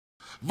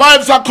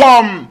Vibes are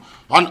come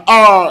on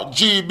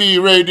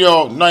RGB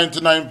Radio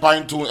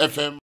 99.2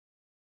 FM.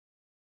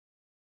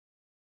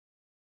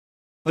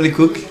 Hollie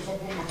Cook.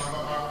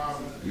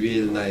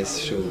 Real nice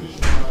show.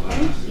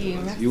 Thank you.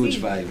 Merci. Huge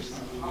vibes.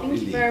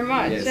 Thank you very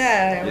much. Yes.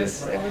 Yeah,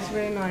 it was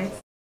really nice.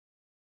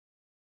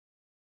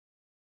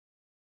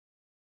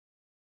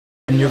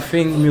 And you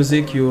think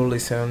music you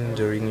listened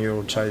during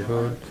your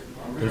childhood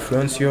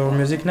influence your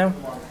music now?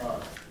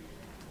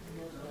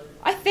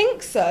 I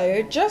think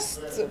so.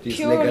 Just This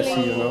purely,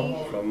 legacy, you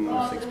know, from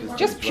Shakespeare's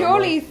just drama.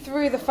 purely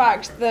through the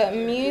fact that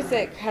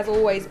music has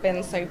always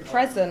been so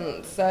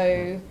present.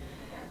 So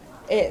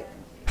it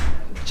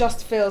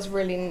just feels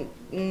really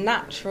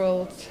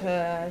natural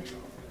to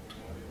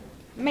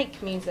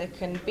make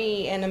music and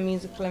be in a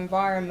musical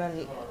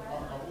environment,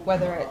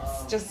 whether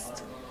it's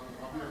just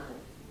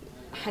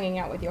hanging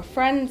out with your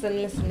friends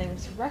and listening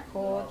to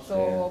records,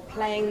 or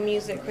playing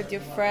music with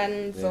your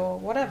friends, or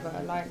whatever.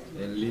 Like,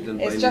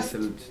 it's just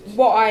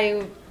what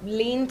I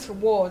lean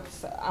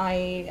towards.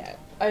 I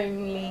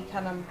only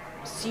kind of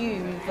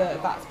assume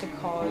that that's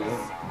because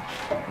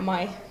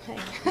I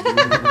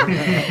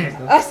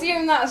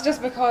assume that's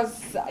just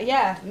because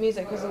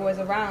music was always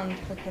around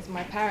because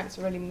my parents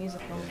were really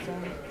musical. So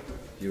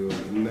You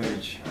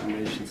emerge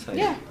inside.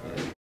 Yeah.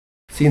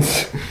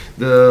 Since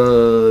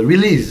the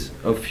release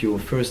of your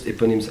first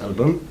Eponyms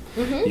album,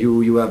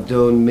 you have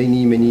done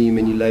many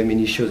live,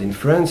 many shows in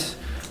France.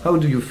 How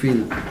do you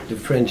feel the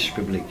French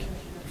public,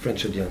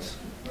 French audience?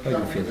 How do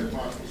you feel?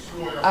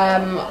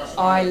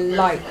 I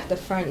like the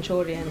French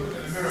audience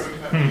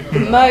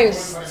the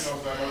most.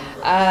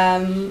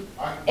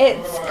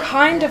 It's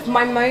kind of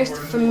my most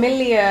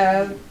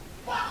familiar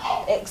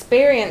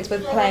experience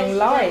with playing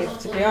live,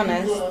 to be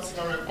honest,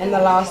 in the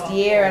last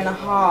year and a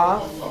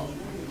half.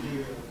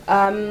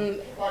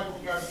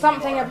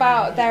 Something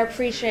about their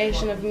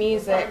appreciation of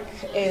music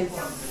is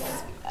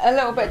a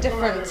little bit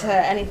different to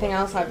anything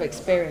else I've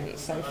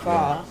experienced so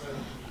far.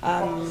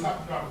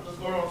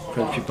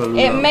 French people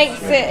It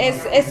makes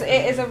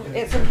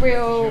it's a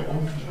real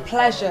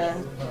pleasure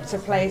to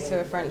play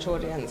to a French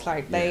audience.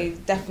 Like, they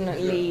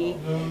definitely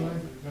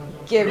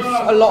give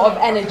a lot of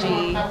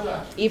energy,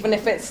 even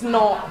if it's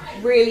not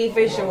really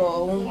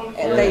visual.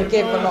 They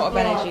give a lot of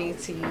energy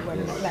to you when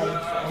you play.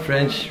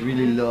 French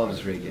really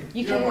loves reggae.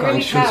 You can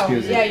really tell.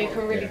 Music. Yeah, you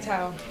can really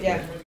tell.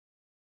 Yeah.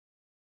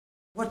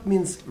 What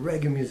means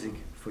reggae music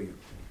for you?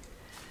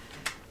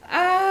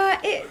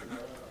 It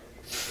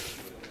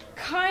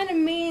kind of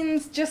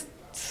means just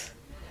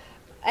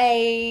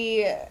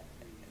a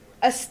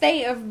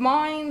state of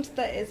mind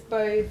that is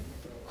both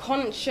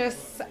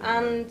conscious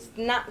and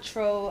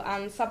natural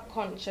and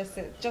subconscious.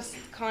 It just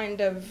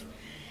kind of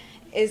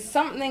is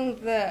something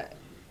that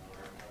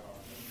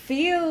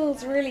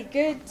feels really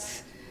good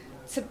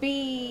to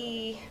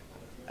be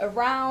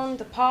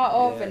around, a part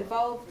of,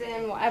 involved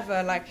in,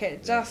 whatever. Like,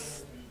 it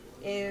just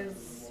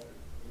is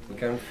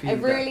a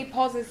really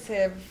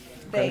positive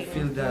thing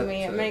for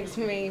me. It makes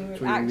me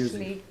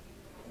actually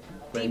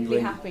deeply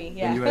happy.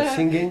 Yeah. When you are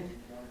singing,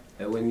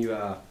 when you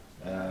are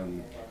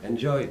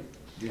enjoy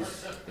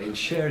this and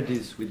share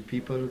this with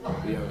people,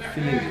 we are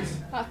feeling this.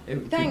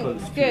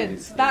 Thanks, good.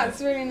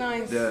 That's really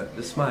nice. The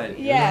smile.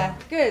 Yeah,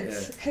 good.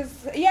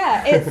 Because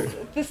it's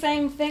the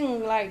same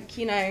thing. Like,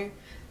 you know,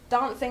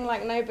 dancing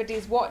like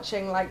nobody's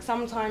watching. Like,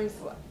 sometimes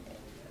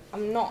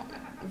I'm not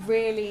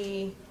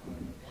really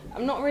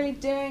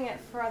doing it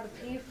for other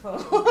people.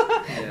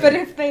 But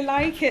if they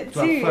like it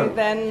too,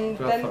 then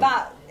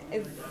that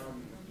is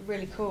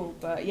really cool.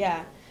 But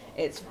yeah,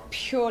 it's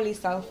purely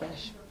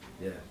selfish.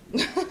 Yeah.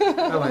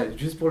 Ah ouais,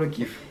 juste pour le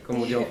kiff, comme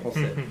on dit en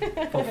français.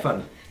 For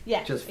fun.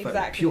 Yeah, just fun.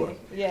 exactly. Pure.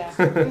 Yeah.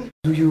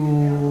 Do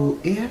you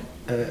hear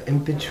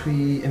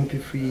MP3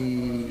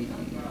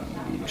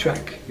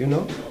 track? You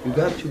know, you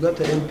got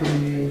an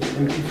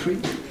MP3.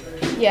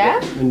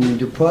 Yeah. In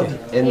the pod.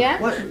 And yeah.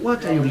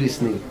 What are you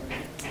listening?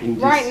 In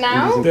this, right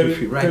now? In this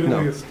MP3, right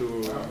now.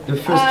 The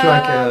first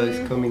track is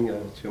coming to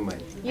your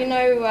mind. You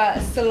know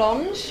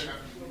Solange?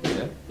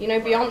 Yeah. You know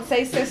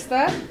Beyonce's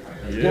sister?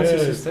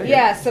 Beyonce's sister?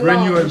 Yeah, Solange.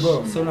 Brand new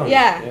album. Solange.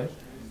 Yeah.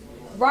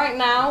 Right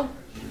now,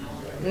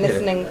 I'm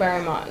listening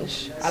very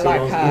much. I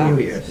like her. In your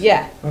ears.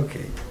 Yeah.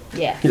 Okay.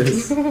 Yeah.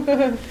 Yes.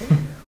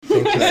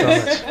 Thank you so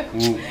much.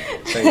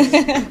 Thanks.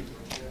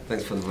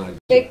 Thanks for the vibe.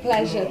 Big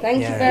pleasure.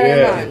 Thank you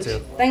very much.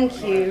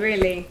 Thank you,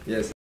 really.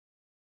 Yes.